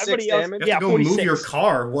car. So 46 everybody else, damage? You yeah, have to go 46. move your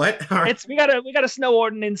car. What? All right. We got a snow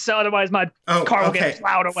ordinance, so otherwise my Oh, car will okay. get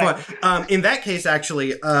plowed away. Fine. In that case,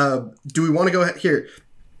 actually, do we want to go ahead here?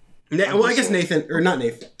 Well, I guess Nathan, or not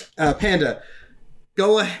Nathan, Panda.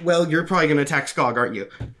 Go ahead. Well, you're probably going to attack Skog, aren't you?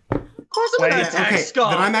 Of course I'm gonna Wait, attack Okay. Skull.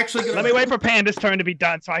 Then I'm actually going Let me wait for Panda's turn to be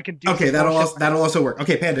done so I can do. Okay, some bullshit. that'll also work.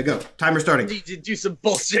 Okay, Panda, go. Timer starting. Need to do some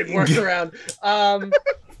bullshit workaround.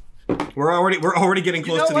 We're already getting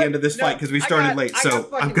close know to the what? end of this No, fight because we I started got- late. I So got I'm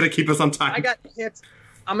fucking- going to keep us on time. I got hit.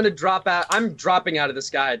 I'm gonna drop out. I'm dropping out of the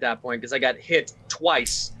sky at that point because I got hit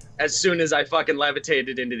twice as soon as I fucking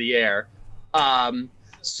levitated into the air.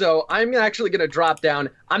 So I'm actually gonna drop down.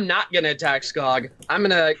 I'm not gonna attack Skog. I'm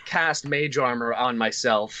gonna cast Mage Armor on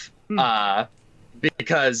myself.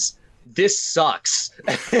 Because this sucks.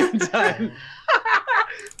 And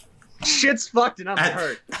shit's fucked and I'm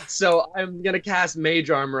hurt. So I'm gonna cast Mage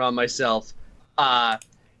Armor on myself.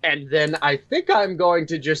 And then I think I'm going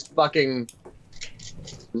to just fucking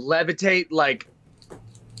levitate like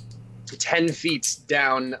 10 feet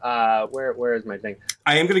down. Where is my thing?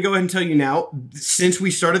 I am going to go ahead and tell you now, since we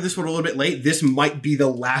started this one a little bit late, this might be the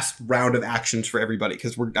last round of actions for everybody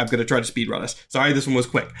because I'm going to try to speedrun us. Sorry, this one was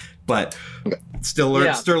quick, but still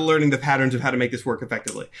learning the patterns of how to make this work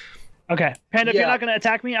effectively. Okay, Panda, if Yeah. you're not gonna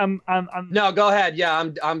attack me, I'm. No, go ahead. Yeah,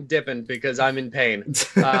 I'm dipping because I'm in pain.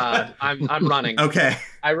 I'm running. Okay.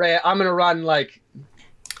 I'm gonna run like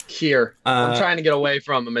here. I'm trying to get away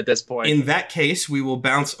from him at this point. In that case, we will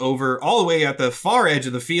bounce over all the way at the far edge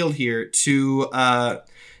of the field here to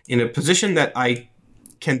in a position that I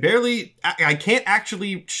can't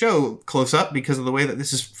actually show close up because of the way that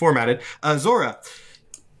this is formatted. Zora,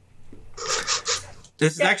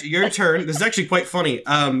 this is actually your turn. This is actually quite funny.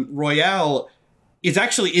 Royale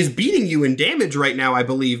is beating you in damage right now, I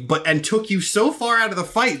believe, and took you so far out of the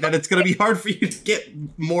fight that it's going to be hard for you to get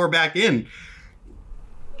more back in.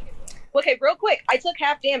 Okay, real quick. I took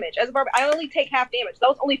half damage. As a barber, I only take half damage. That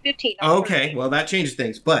was only 15. Okay, well, that changes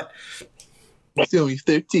things, but... It's only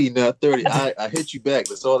 15, not 30. I hit you back.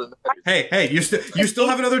 That's all that matters. Hey, you still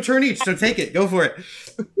have another turn each, so take it. Go for it.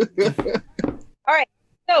 All right.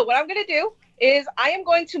 So what I'm going to do is I am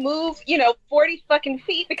going to move, 40 fucking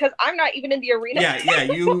feet because I'm not even in the arena. Yeah,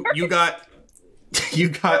 you got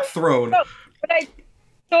thrown. So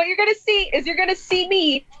what you're going to see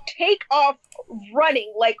me take off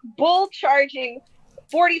running, like bull charging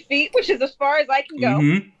 40 feet, which is as far as I can go.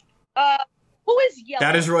 Mm-hmm. Who is yelling?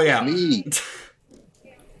 That is Royale. Me.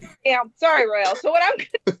 Yeah, sorry, Royale. So what I'm going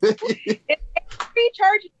to do is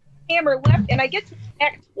recharge the hammer left, and I get to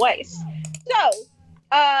attack twice. So,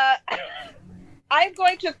 I'm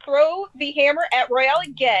going to throw the hammer at Royale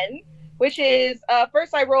again, which is,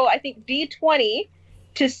 first I roll, I think, D20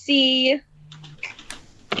 to see...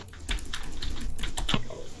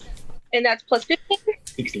 And that's plus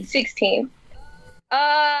 15? 16.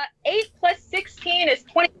 8 plus 16 is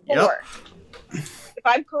 24. Yep. If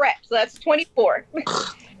I'm correct. So that's 24.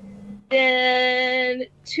 Then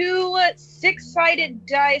 2 6-sided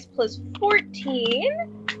dice plus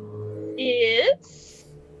 14 is...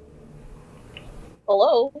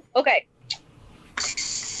 Hello? Okay.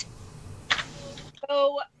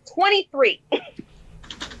 So 23.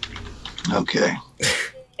 Okay.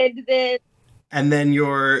 And then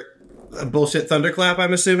your bullshit thunderclap,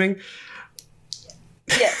 I'm assuming?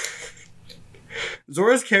 yes.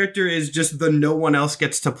 Zora's character is just the no one else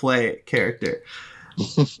gets to play character.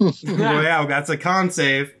 Wow, that's a con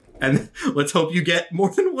save. And let's hope you get more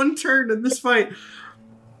than one turn in this fight.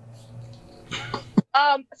 So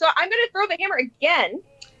I'm going to throw the hammer again.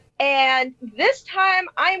 And this time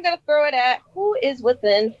I'm going to throw it at who is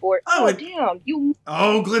within 4. Damn.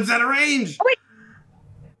 Oh, Glib's out of range. Oh, wait.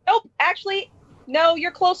 Nope. Actually, no,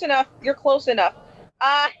 you're close enough.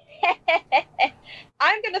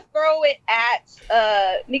 I'm going to throw it at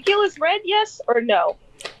Nikila's red, yes or no?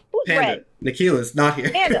 Who's Panda. red? Nikila's not here.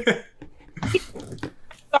 Panda.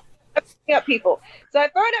 Yeah, people. So I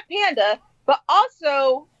throw it at Panda, but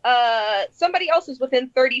also somebody else is within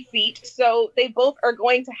 30 feet, so they both are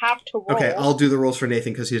going to have to roll. Okay, I'll do the rolls for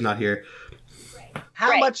Nathan because he's not here.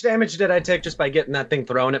 How much damage did I take just by getting that thing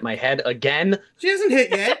thrown at my head again? She hasn't hit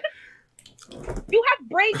yet. You have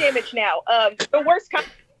brain damage now. The worst kind.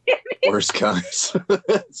 Worst kinds.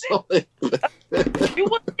 You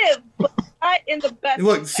will live, but not in the best.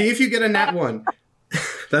 Look, see if you get a nat 1.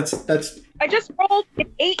 That's. I just rolled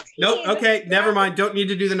an 18. Nope. Okay, never mind. Don't need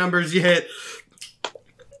to do the numbers. You hit.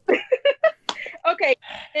 Okay,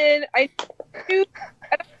 and I do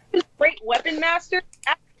Great Weapon Master,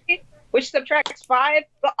 actually, which subtracts 5.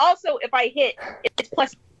 But also, if I hit, it's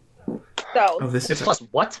plus. So It's plus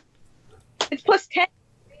what? it's plus 10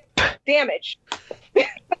 damage.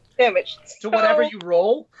 Damage. To whatever you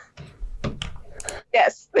roll?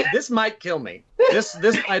 Yes. This might kill me. This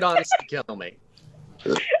might honestly kill me.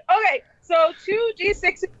 Okay, so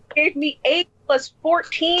 2d6 gave me 8 plus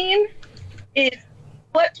 14 is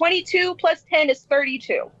 22 plus 10 is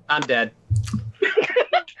 32. I'm dead.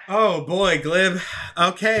 Oh boy, Glib.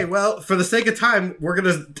 Okay, well, for the sake of time,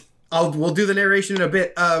 we'll do the narration in a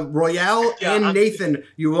bit. Royale and Nathan,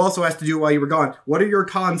 you also have to do it while you were gone. What are your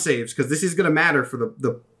con saves? Because this is going to matter for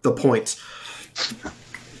the points.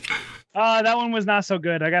 That one was not so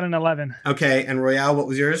good. I got an 11. Okay, and Royale, what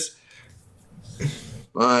was yours?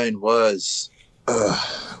 Mine was...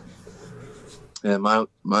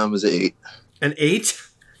 mine was 8. An 8?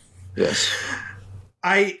 Yes.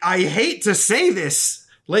 I hate to say this,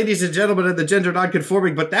 ladies and gentlemen of the gender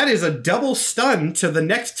non-conforming, but that is a double stun to the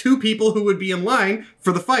next 2 people who would be in line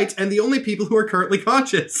for the fight and the only people who are currently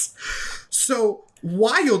conscious. So,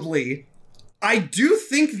 wildly, I do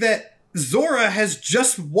think that Zora has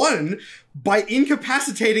just won by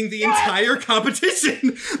incapacitating the entire competition.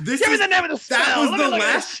 Give me the name of the spell.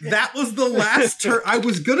 That was the last turn. I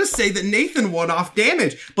was gonna say that Nathan won off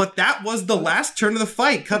damage, but that was the last turn of the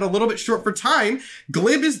fight. Cut a little bit short for time.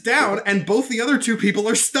 Glib is down, and both the other 2 people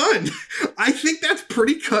are stunned. I think that's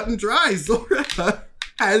pretty cut and dry. Zora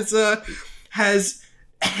has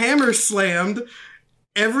hammer slammed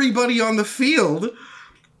everybody on the field.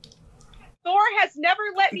 Thor has never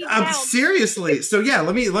let me down. Seriously. So yeah,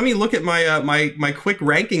 let me look at my my quick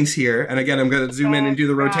rankings here. And again, I'm going to zoom in and do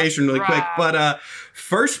the rotation really quick. But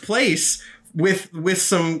first place with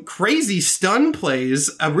some crazy stun plays,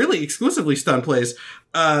 really exclusively stun plays.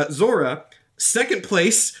 Zora. Second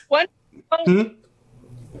place. One.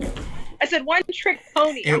 I said one trick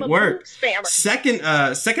pony. It worked.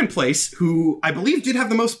 Spammer. Second place, who I believe did have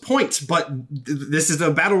the most points, but this is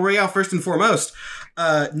a battle royale first and foremost.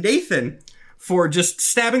 Nathan, for just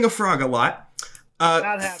stabbing a frog a lot.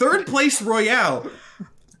 Third place Royale.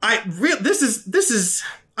 This is.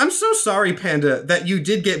 I'm so sorry, Panda, that you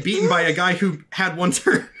did get beaten by a guy who had one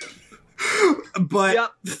turn.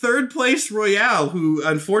 But third place Royale, who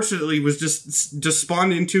unfortunately was just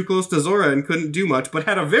spawned in too close to Zora and couldn't do much, but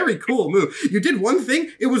had a very cool move. You did one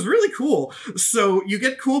thing, it was really cool. So you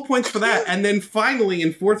get cool points for that. And then finally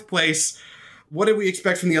in fourth place, what did we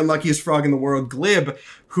expect from the unluckiest frog in the world, Glib,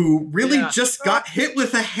 who really just got hit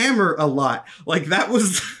with a hammer a lot. Like that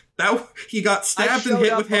he got stabbed and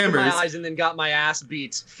hit with hammers. My eyes and then got my ass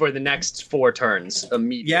beat for the next 4 turns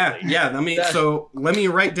immediately. Yeah. So let me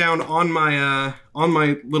write down on my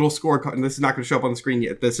little scorecard. And this is not going to show up on the screen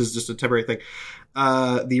yet. This is just a temporary thing.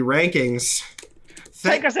 The rankings.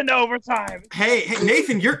 Take us into overtime. Hey,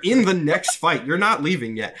 Nathan, you're in the next fight. You're not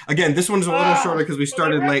leaving yet. Again, this one's a little shorter because we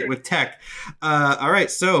started late with tech. All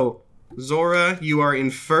right, so Zora, you are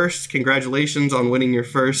in first. Congratulations on winning your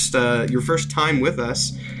first time with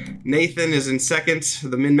us. Nathan is in second.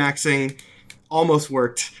 The min-maxing almost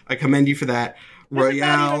worked. I commend you for that.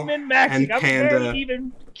 Royale and Panda. Very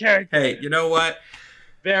even character. Hey, you know what?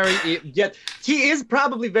 Yet he is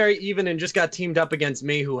probably very even and just got teamed up against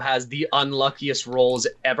me, who has the unluckiest rolls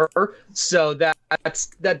ever. So that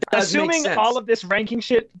does Assuming make sense. all of this ranking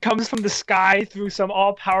shit comes from the sky through some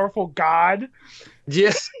all-powerful god,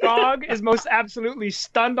 yes, Skog is most absolutely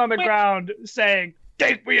stunned on the ground, saying,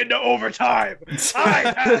 "Take me into overtime."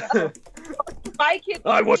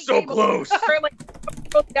 I was so close.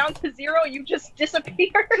 Go down to 0. You just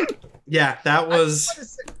disappeared. Yeah, that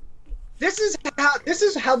was. This is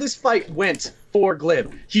how this fight went for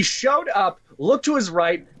Glib. He showed up, looked to his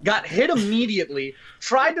right, got hit immediately,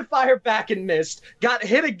 tried to fire back and missed, got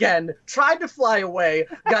hit again, tried to fly away,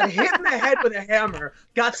 got hit in the head with a hammer,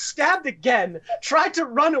 got stabbed again, tried to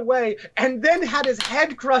run away, and then had his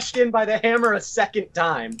head crushed in by the hammer a second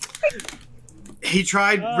time. He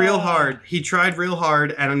tried real hard,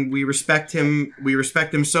 and we respect him. We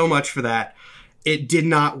respect him so much for that. It did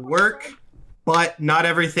not work. But not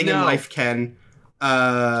everything in life can.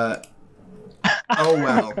 Oh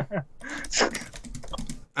well.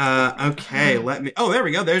 Okay, let me. Oh, there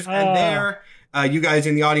we go. You guys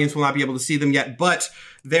in the audience will not be able to see them yet, but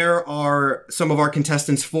there are some of our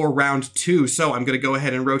contestants for round 2. So I'm going to go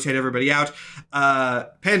ahead and rotate everybody out.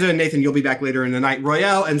 Panda and Nathan, you'll be back later in the night.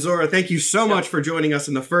 Royale and Zora, thank you so much for joining us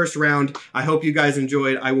in the first round. I hope you guys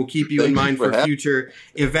enjoyed. I will keep you in mind for future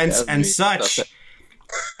events and such.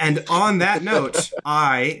 And on that note,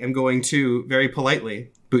 I am going to very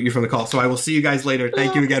politely boot you from the call. So I will see you guys later.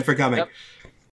 Thank you again for coming. Yep.